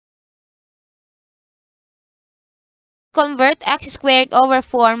convert x squared over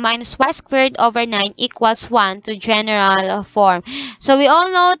 4 minus y squared over 9 equals 1 to general form. So we all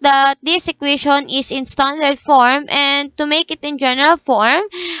know that this equation is in standard form, and to make it in general form,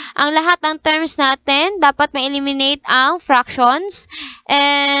 ang lahat ng terms natin dapat ma-eliminate ang fractions,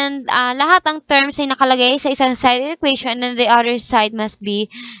 and lahat ng terms ay nakalagay sa isang side of the equation and the other side must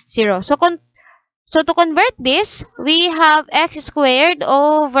be 0. So to convert this, we have x squared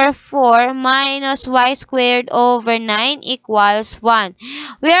over 4 minus y squared over 9 equals 1.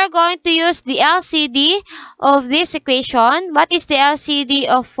 We are going to use the LCD of this equation. What is the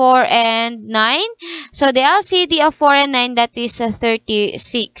LCD of 4 and 9? So the LCD of 4 and 9, that is 36.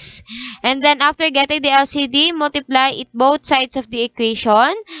 And then after getting the LCD, multiply it both sides of the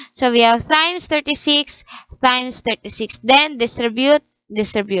equation. So we have times 36 times 36. Then distribute.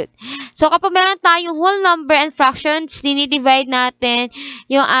 So, kapag meron tayong whole number and fractions, dinidivide natin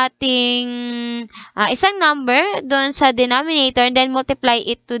yung ating isang number doon sa denominator and then multiply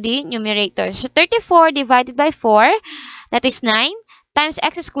it to the numerator. So, 34 divided by 4, that is 9. Times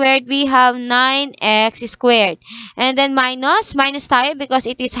x squared, we have 9x squared. And then minus tayo because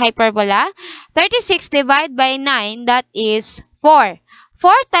it is hyperbola. 36 divided by 9, that is 4.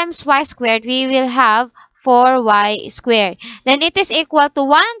 4 times y squared, we will have 4y squared. Then it is equal to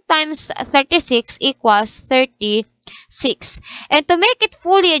 1 times 36 equals 36. And to make it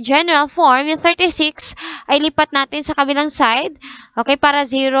fully a general form, yung 36 ay lipat natin sa kabilang side. Okay, para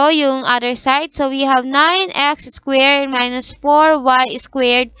 0 yung other side. So we have 9x squared minus 4y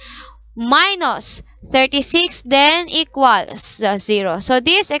squared minus 36 then equals 0. So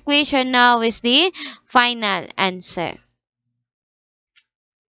this equation now is the final answer.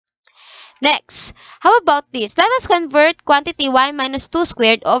 Next, how about this? Let us convert quantity y minus 2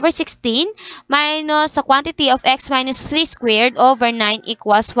 squared over 16 minus the quantity of x minus 3 squared over 9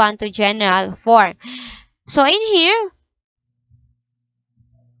 equals 1 to general form. So in here,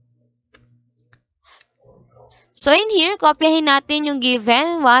 kopyahin natin yung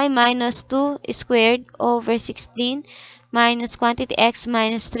given y minus 2 squared over 16 minus quantity x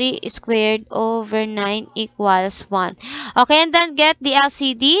minus 3 squared over 9 equals 1. Okay, and then get the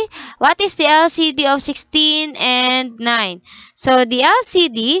LCD. What is the LCD of 16 and 9? So, the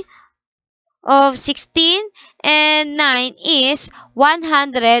LCD of 16 and 9 is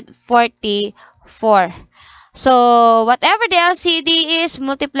 144. So, whatever the LCD is,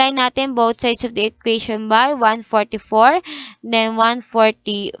 multiply natin both sides of the equation by 144, then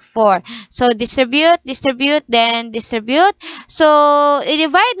 144. So, distribute, then distribute. So,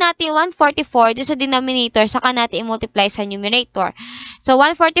 i-divide natin 144 dito sa denominator, saka natin i-multiply sa numerator. So,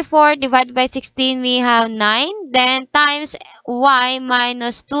 144 divided by 16, we have 9, then times y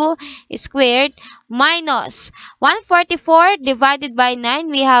minus 2 squared minus 144 divided by 9,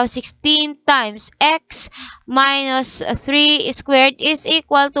 we have 16 times x minus 3 squared is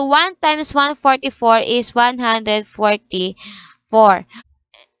equal to 1 times 144 is 144.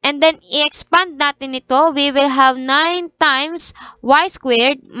 And then, i-expand natin ito. We will have 9 times y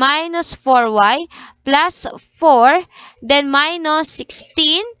squared minus 4y plus 4, then minus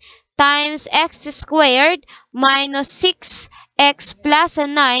 16 times x squared minus 6x plus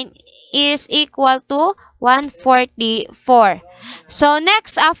 9 is equal to 144. So,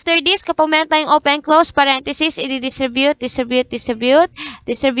 next, after this, kapag meron tayong open close parenthesis, i-distribute,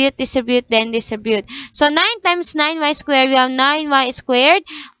 then distribute. So, 9 times 9y squared, we have 9y squared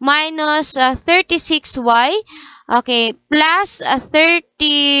minus 36y, okay, plus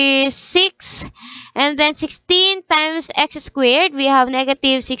 36, and then 16 times x squared, we have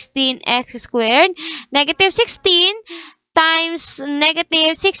negative 16x squared, negative 16 times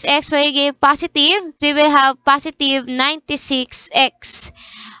negative 6x, we give positive, we will have positive 96x.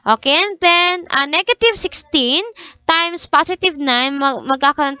 Okay, and then negative 16 times positive 9,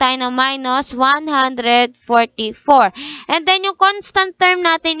 magkakaroon tayo ng minus 144. And then yung constant term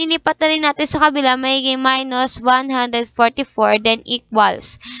natin, inipat na rin natin sa kabila, magiging minus 144, then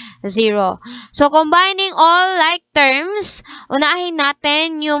equals 0. So, combining all like terms, unahin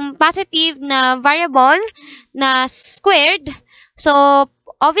natin yung positive na variable na squared. So,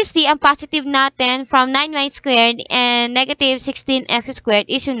 obviously, ang positive natin from 9y squared and negative 16x squared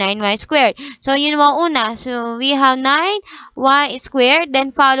is yung 9y squared. So, yun mo una. So, we have 9y squared,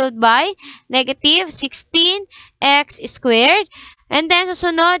 then followed by negative 16x squared. And then,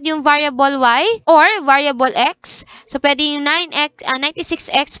 susunod yung variable y or variable x. So, pwede yung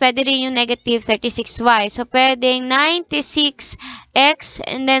 96x, pwede rin yung negative 36y. So, pwedeng 96x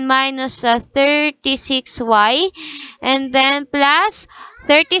and then minus 36y and then plus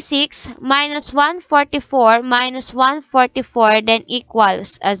 36 minus 144 minus 144 then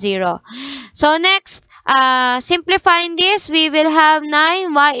equals 0. So, next, simplifying this, we will have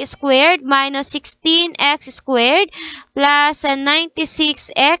 9y squared minus 16x squared plus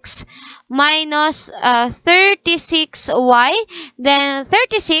 96x minus 36y. Then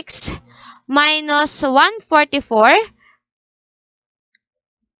 36 minus 144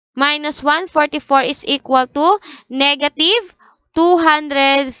 is equal to negative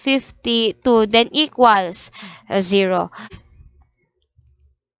 252, then equals 0.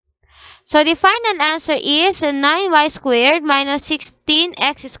 So the final answer is 9y squared minus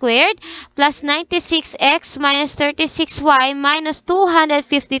 16x squared plus 96x minus 36y minus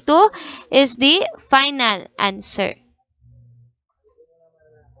 252 is the final answer.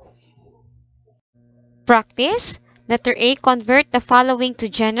 Practice. Letter A, convert the following to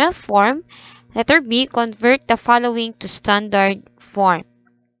general form. Letter B, convert the following to standard form.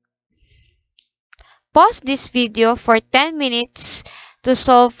 Pause this video for 10 minutes to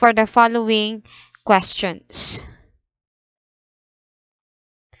solve for the following questions.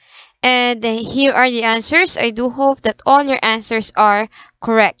 And here are the answers. I do hope that all your answers are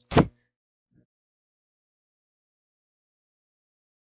correct.